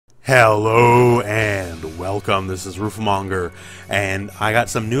Hello and welcome. This is Rooflemonger, and I got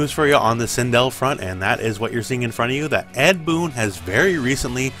some news for you on the Sindel front, and that is what you're seeing in front of you. That Ed Boon has very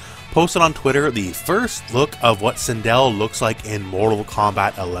recently posted on Twitter the first look of what Sindel looks like in Mortal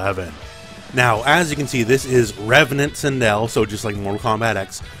Kombat 11. Now, as you can see, this is Revenant Sindel, so just like Mortal Kombat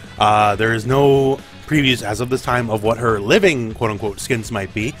X. There is no previews as of this time of what her living quote-unquote skins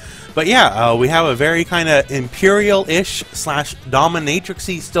might be, but yeah, we have a very kind of imperial-ish slash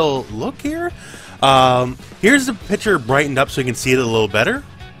dominatrix-y still look here. Here's the picture brightened up so you can see it a little better.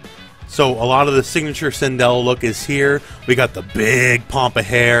 So a lot of the signature Sindel look is here. We got the big pomp of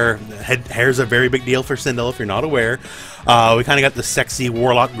hair. Hair's a very big deal for Sindel if you're not aware. We kind of got the sexy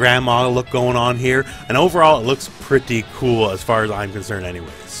warlock grandma look going on here, and overall it looks pretty cool as far as I'm concerned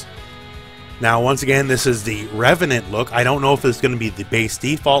anyways. Now, once again, this is the Revenant look. I don't know if this is going to be the base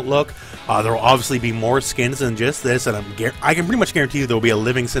default look. There will obviously be more skins than just this, and I can pretty much guarantee you there will be a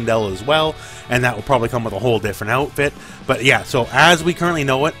living Sindel as well, and that will probably come with a whole different outfit. But yeah, so as we currently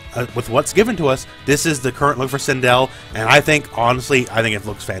know it, with what's given to us, this is the current look for Sindel, and I think, honestly, it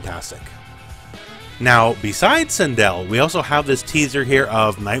looks fantastic. Now, besides Sindel, we also have this teaser here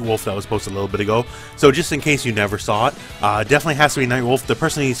of Nightwolf that was posted a little bit ago. So just in case you never saw it, definitely has to be Nightwolf. The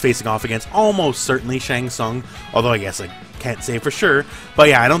person he's facing off against, almost certainly Shang Tsung, although I guess I can't say for sure. But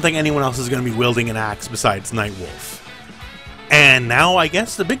yeah, I don't think anyone else is going to be wielding an axe besides Nightwolf. And now I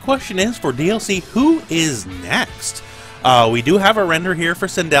guess the big question is, for DLC, who is next? We do have a render here for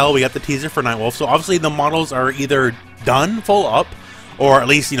Sindel. We got the teaser for Nightwolf. So obviously the models are either done full up, or at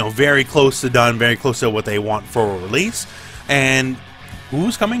least, very close to done, very close to what they want for release. And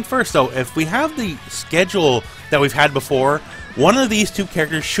who's coming first? So if we have the schedule that we've had before, one of these two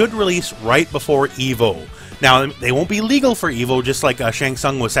characters should release right before EVO. Now, they won't be legal for EVO, just like Shang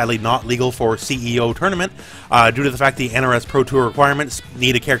Tsung was sadly not legal for CEO Tournament, due to the fact the NRS Pro Tour requirements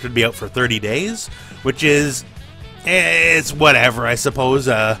need a character to be out for 30 days, which is, it's whatever, I suppose.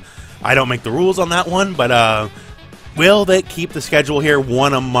 I don't make the rules on that one, but will they keep the schedule here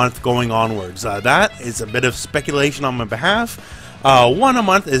one a month going onwards? That is a bit of speculation on my behalf. One a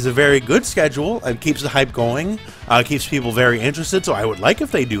month is a very good schedule and keeps the hype going, keeps people very interested, so I would like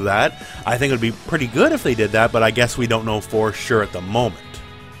if they do that. I think it would be pretty good if they did that, but I guess we don't know for sure at the moment.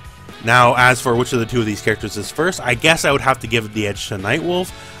 Now, as for which of the two of these characters is first, I guess I would have to give the edge to Nightwolf,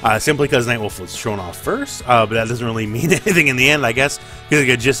 simply because Nightwolf was shown off first, but that doesn't really mean anything in the end, I guess, because it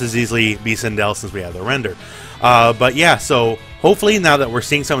could just as easily be Sindel since we have the render. But yeah, so hopefully now that we're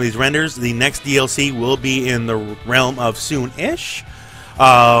seeing some of these renders, the next DLC will be in the realm of soon-ish,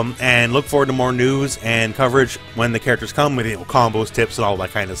 and look forward to more news and coverage when the characters come with combos, tips, and all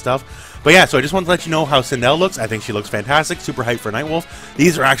that kind of stuff. But yeah, so I just wanted to let you know how Sindel looks. I think she looks fantastic, super hyped for Nightwolf.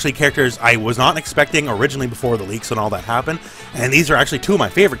 These are actually characters I was not expecting originally before the leaks and all that happened, and these are actually two of my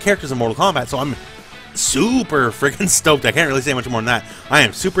favorite characters in Mortal Kombat, so I'm super freaking stoked. I can't really say much more than that. I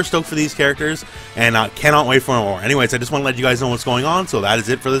am super stoked for these characters, and cannot wait for more. Anyways, I just want to let you guys know what's going on, so that is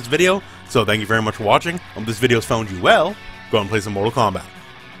it for this video. So thank you very much for watching. Hope this video has found you well. Go and play some Mortal Kombat.